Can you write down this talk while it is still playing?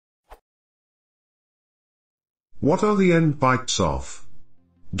What are the end bytes of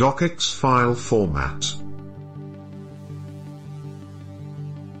docx file format?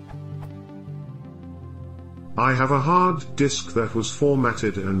 I have a hard disk that was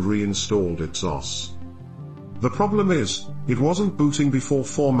formatted and reinstalled its OS. The problem is, it wasn't booting before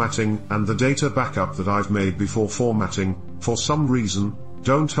formatting, and the data backup that I've made before formatting, for some reason,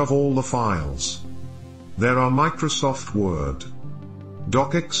 don't have all the files. There are microsoftword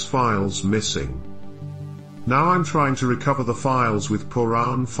docx files missing. Now I'm trying to recover the files with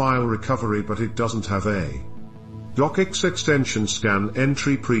Puddle file recovery, but it doesn't have a docx extension scan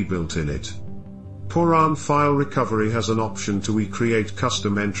entry pre-built in it. Puddle file recovery has an option to recreate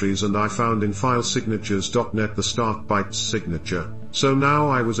custom entries, and I found in file signatures.net the start bytes signature, so now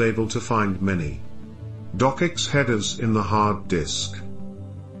I was able to find many docx headers in the hard disk.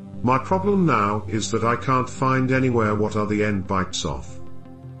 My problem now is that I can't find anywhere what are the end bytes of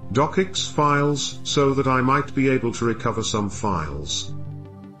docx files, so that I might be able to recover some files.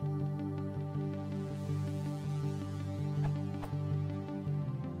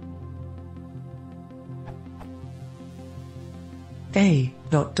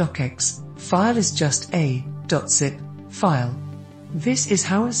 A.docx file is just a .zip file. This is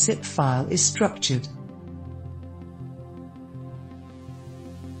how a zip file is structured.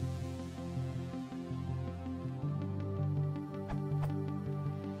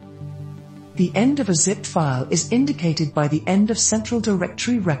 The end of a zip file is indicated by the end of central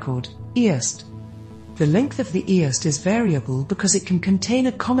directory record, east. The length of the east is variable because it can contain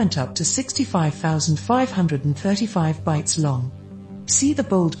a comment up to 65,535 bytes long. See the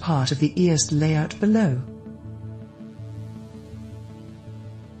bold part of the east layout below.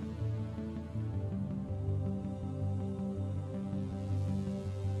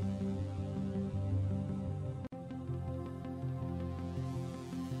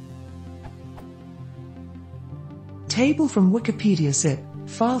 Table from Wikipedia zip,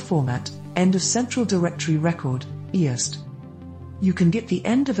 file format, end of central directory record, east. You can get the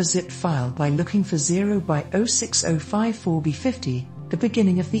end of a zip file by looking for 0 by 06054b50, the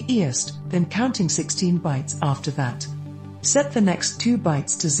beginning of the east, then counting 16 bytes after that. Set the next 2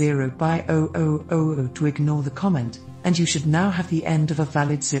 bytes to 0 by 0000 to ignore the comment, and you should now have the end of a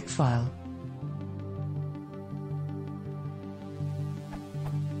valid zip file.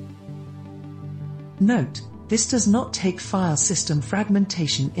 Note: this does not take file system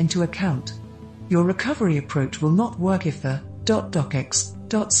fragmentation into account. Your recovery approach will not work if the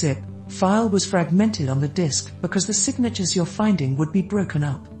 .docx.zip file was fragmented on the disk, because the signatures you're finding would be broken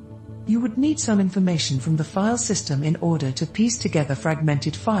up. You would need some information from the file system in order to piece together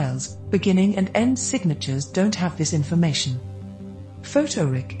fragmented files. Beginning and end signatures don't have this information.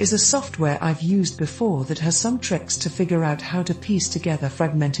 Photoric is a software I've used before that has some tricks to figure out how to piece together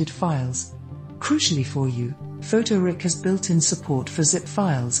fragmented files. Crucially for you, Photoric has built-in support for zip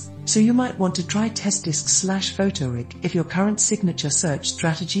files, so you might want to try testdisk/Photoric if your current signature search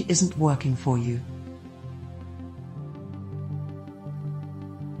strategy isn't working for you.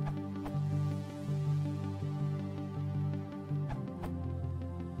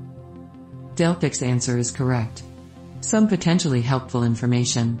 Delphic's answer is correct. Some potentially helpful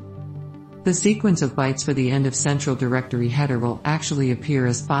information. The sequence of bytes for the end of central directory header will actually appear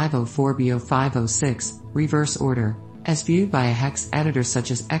as 504B0506, reverse order, as viewed by a hex editor such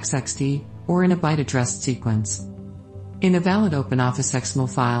as XXD, or in a byte addressed sequence. In a valid OpenOffice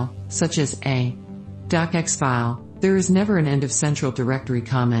XML file, such as a docx file, there is never an end of central directory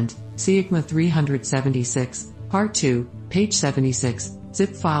comment. See ICMA 376, Part 2, page 76,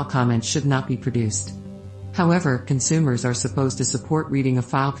 zip file comments should not be produced. However, consumers are supposed to support reading a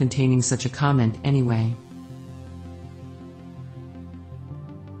file containing such a comment anyway.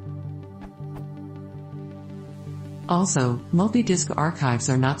 Also, multi-disk archives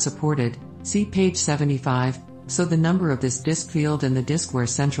are not supported, see page 75, so the number of this disk field and the disk where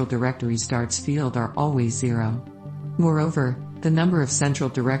central directory starts field are always 0. Moreover, the number of central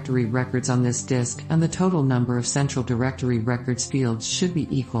directory records on this disk and the total number of central directory records fields should be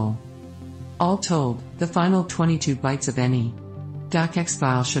equal. All told, the final 22 bytes of any docx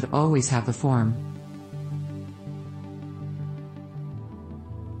file should always have the form